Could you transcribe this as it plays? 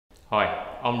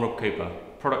Hi, I'm Rob Cooper,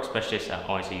 Product Specialist at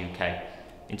EIZO UK.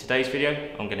 In today's video,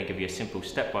 I'm going to give you a simple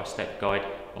step-by-step guide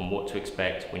on what to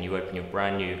expect when you open your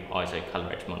brand new EIZO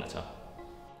ColorEdge monitor.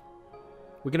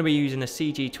 We're going to be using a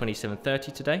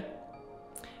CG2730 today.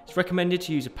 It's recommended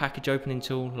to use a package opening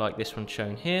tool like this one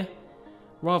shown here,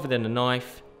 rather than a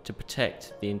knife to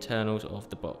protect the internals of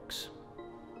the box.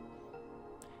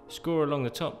 Screw along the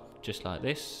top, just like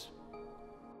this.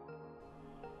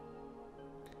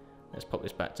 Let's pop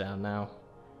this back down now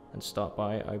and start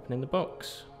by opening the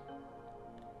box.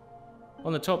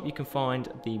 On the top you can find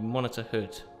the monitor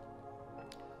hood.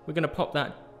 We're going to pop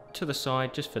that to the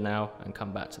side just for now and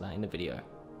come back to that in the video.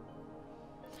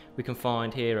 We can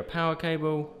find here a power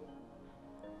cable,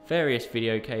 various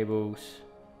video cables,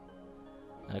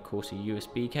 and of course a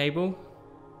USB cable.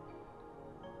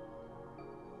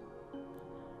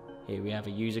 Here we have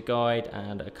a user guide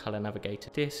and a color navigator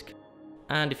disc.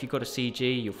 And if you've got a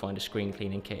CG, you'll find a screen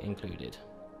cleaning kit included.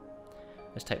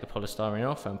 Let's take the polystyrene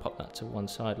off and pop that to one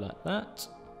side like that.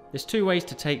 There's two ways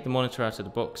to take the monitor out of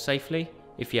the box safely.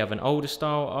 If you have an older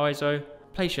style EIZO,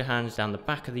 place your hands down the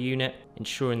back of the unit,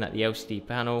 ensuring that the LCD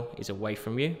panel is away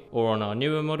from you. Or on our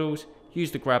newer models,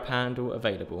 use the grab handle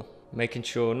available, making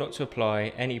sure not to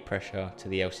apply any pressure to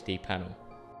the LCD panel.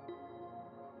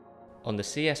 On the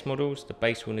CS models, the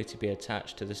base will need to be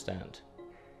attached to the stand.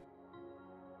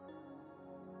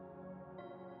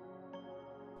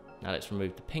 Now let's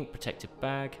remove the pink protective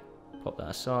bag, pop that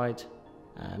aside,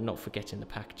 and not forgetting the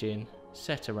packaging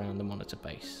set around the monitor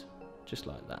base, just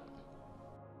like that.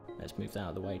 Let's move that out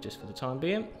of the way just for the time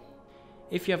being.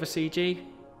 If you have a CG,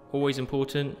 always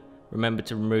important, remember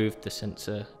to remove the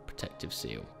sensor protective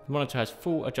seal. The monitor has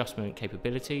full adjustment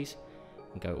capabilities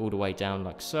and go all the way down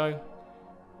like so,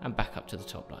 and back up to the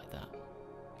top like that.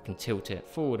 You can tilt it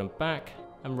forward and back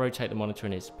and rotate the monitor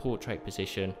in its portrait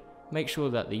position. Make sure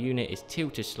that the unit is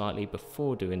tilted slightly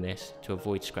before doing this to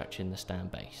avoid scratching the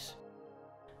stand base.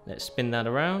 Let's spin that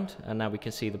around and now we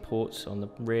can see the ports on the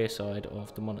rear side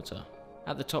of the monitor.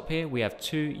 At the top here we have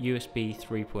two USB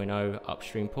 3.0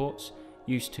 upstream ports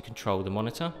used to control the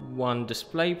monitor, one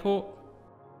display port,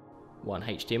 one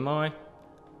HDMI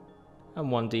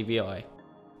and one DVI.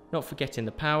 Not forgetting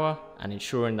the power and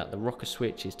ensuring that the rocker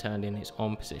switch is turned in its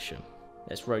on position.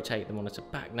 Let's rotate the monitor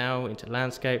back now into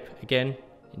landscape again,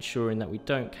 ensuring that we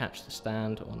don't catch the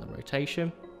stand on the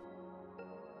rotation.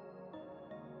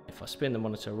 If I spin the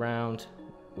monitor around,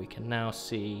 we can now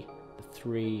see the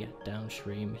three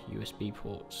downstream USB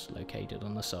ports located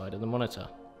on the side of the monitor.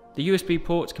 The USB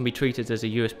ports can be treated as a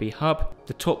USB hub.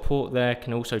 The top port there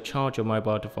can also charge your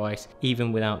mobile device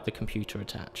even without the computer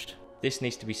attached. This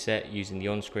needs to be set using the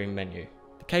on-screen menu.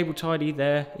 The cable tidy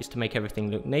there is to make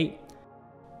everything look neat.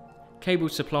 Cable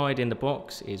supplied in the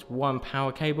box is one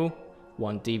power cable,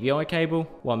 one DVI cable,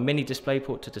 one mini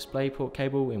DisplayPort to DisplayPort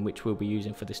cable in which we'll be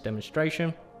using for this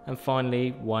demonstration, and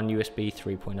finally one USB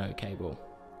 3.0 cable.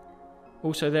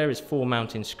 Also there is 4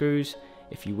 mounting screws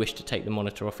if you wish to take the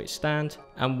monitor off its stand,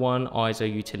 and one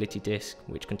EIZO utility disc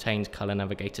which contains Color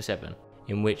Navigator 7,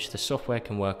 in which the software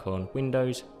can work on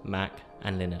Windows, Mac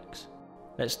and Linux.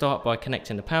 Let's start by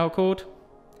connecting the power cord,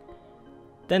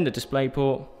 then the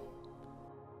DisplayPort,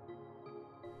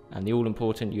 and the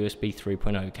all-important USB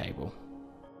 3.0 cable.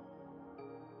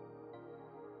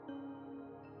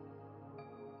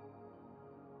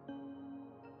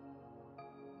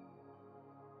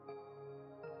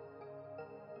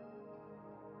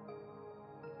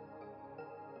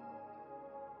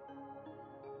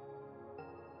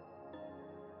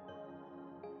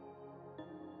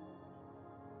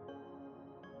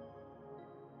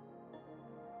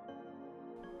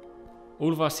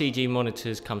 All of our CG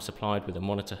monitors come supplied with a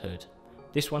monitor hood.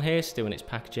 This one here is still in its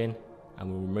packaging,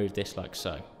 and we'll remove this like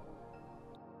so.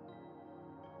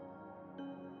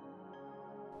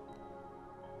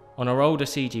 On our older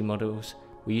CG models,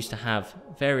 we used to have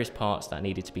various parts that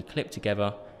needed to be clipped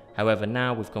together. However,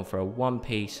 now we've gone for a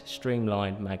one-piece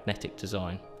streamlined magnetic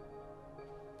design.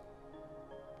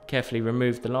 Carefully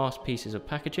remove the last pieces of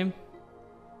packaging.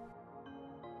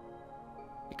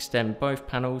 Extend both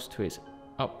panels to its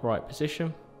upright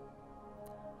position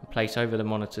and place over the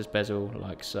monitor's bezel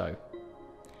like so.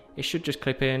 It should just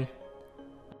clip in.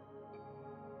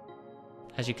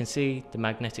 As you can see, the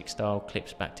magnetic style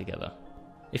clips back together.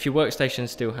 If your workstation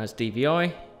still has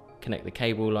DVI, connect the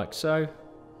cable like so,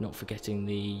 not forgetting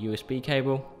the USB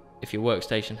cable. If your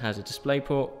workstation has a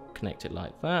DisplayPort, connect it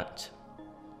like that.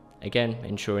 Again,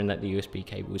 ensuring that the USB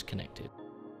cable is connected.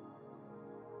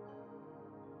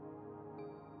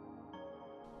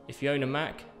 If you own a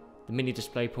Mac, the mini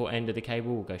DisplayPort end of the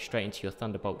cable will go straight into your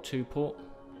Thunderbolt 2 port,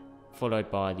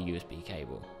 followed by the USB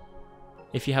cable.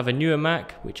 If you have a newer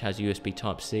Mac which has USB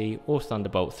Type-C or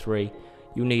Thunderbolt 3,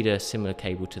 you'll need a similar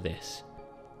cable to this.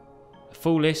 A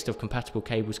full list of compatible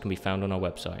cables can be found on our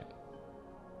website.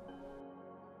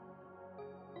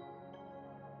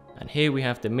 And here we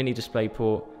have the mini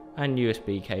DisplayPort and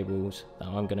USB cables that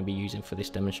I'm going to be using for this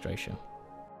demonstration.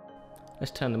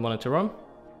 Let's turn the monitor on.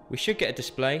 We should get a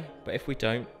display, but if we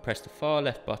don't, press the far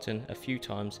left button a few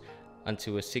times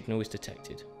until a signal is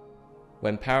detected.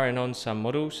 When powering on some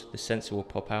models, the sensor will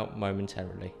pop out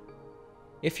momentarily.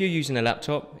 If you're using a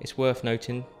laptop, it's worth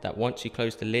noting that once you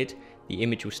close the lid, the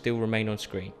image will still remain on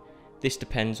screen. This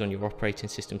depends on your operating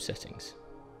system settings.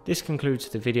 This concludes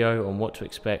the video on what to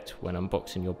expect when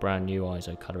unboxing your brand new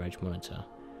EIZO ColorEdge monitor.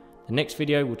 The next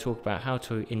video will talk about how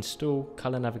to install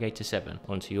Color Navigator 7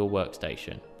 onto your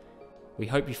workstation. We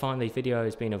hope you find the video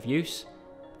has been of use.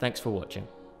 Thanks for watching.